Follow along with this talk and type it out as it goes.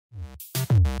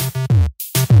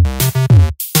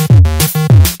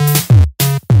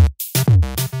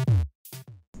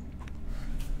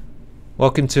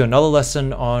Welcome to another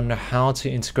lesson on how to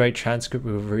integrate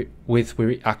Transcrypt with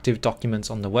reactive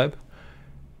documents on the web.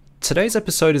 Today's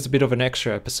episode is a bit of an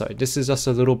extra episode. This is just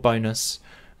a little bonus,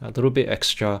 a little bit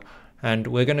extra, and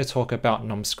we're going to talk about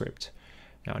NumScript.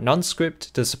 Now,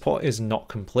 NumScript, the support is not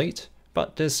complete,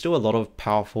 but there's still a lot of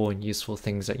powerful and useful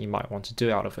things that you might want to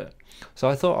do out of it. So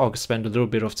I thought I'll spend a little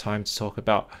bit of time to talk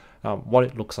about what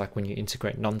it looks like when you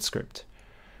integrate NumScript.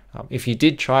 If you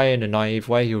did try it in a naive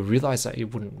way, you'll realize that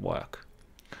it wouldn't work.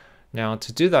 Now,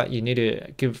 to do that, you need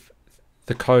to give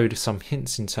the code some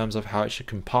hints in terms of how it should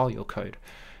compile your code.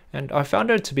 And I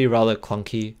found it to be rather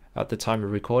clunky at the time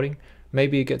of recording.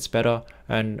 Maybe it gets better,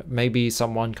 and maybe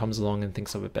someone comes along and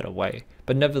thinks of a better way.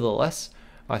 But nevertheless,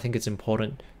 I think it's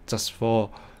important just for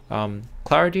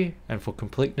clarity and for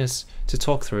completeness to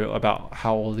talk through about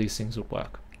how all these things would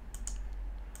work.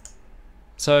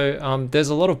 So there's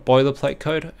a lot of boilerplate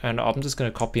code, and I'm just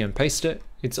going to copy and paste it.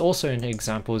 It's also in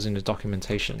examples in the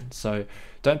documentation, so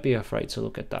don't be afraid to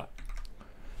look at that.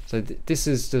 So this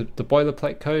is the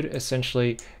boilerplate code.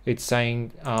 Essentially, it's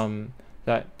saying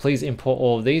that please import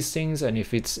all of these things, and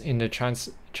if it's in the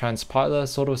transpiler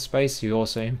sort of space, you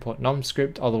also import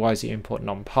NumScript, otherwise you import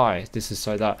NumPy. This is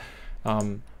so that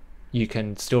you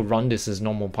can still run this as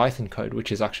normal Python code,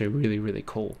 which is actually really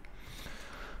cool.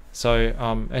 So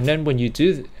and then when you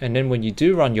do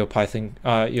run your Python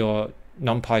your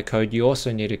NumPy code, you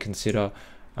also need to consider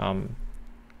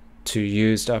to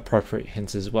use the appropriate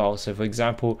hints as well. So for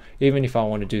example, even if I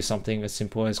want to do something as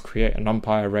simple as create a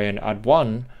NumPy array and add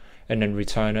 1 and then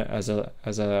return it as an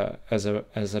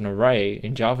array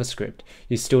in JavaScript,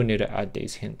 you still need to add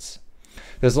these hints.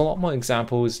 There's a lot more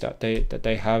examples that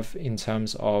they have in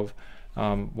terms of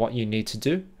what you need to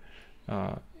do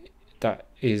that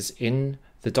is in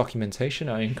the documentation.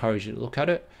 I encourage you to look at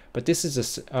it, but this is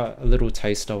just a little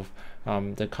taste of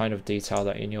the kind of detail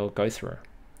that you'll go through.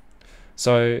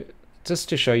 So just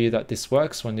to show you that this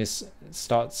works, when this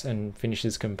starts and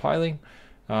finishes compiling,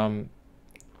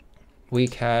 we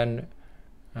can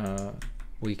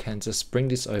just bring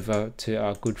this over to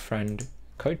our good friend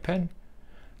CodePen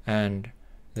and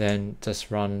then just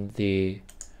run the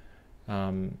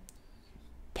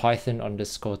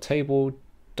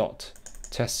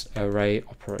python_table.test array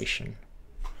operation.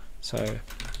 So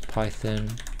Python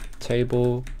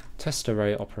table test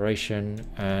array operation,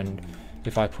 and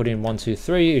if I put in 1 2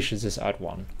 3, it should just add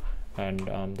 1,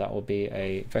 and that will be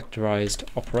a vectorized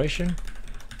operation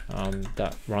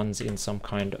that runs in some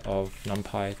kind of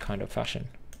NumPy kind of fashion,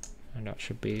 and that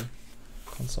should be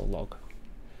console log.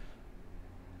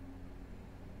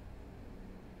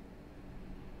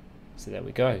 So there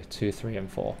we go, 2 3 and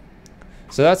 4.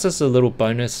 So that's just a little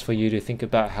bonus for you to think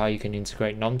about how you can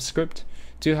integrate NumScript.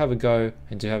 Do have a go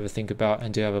and do have a think about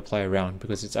and do have a play around,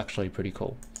 because it's actually pretty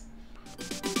cool.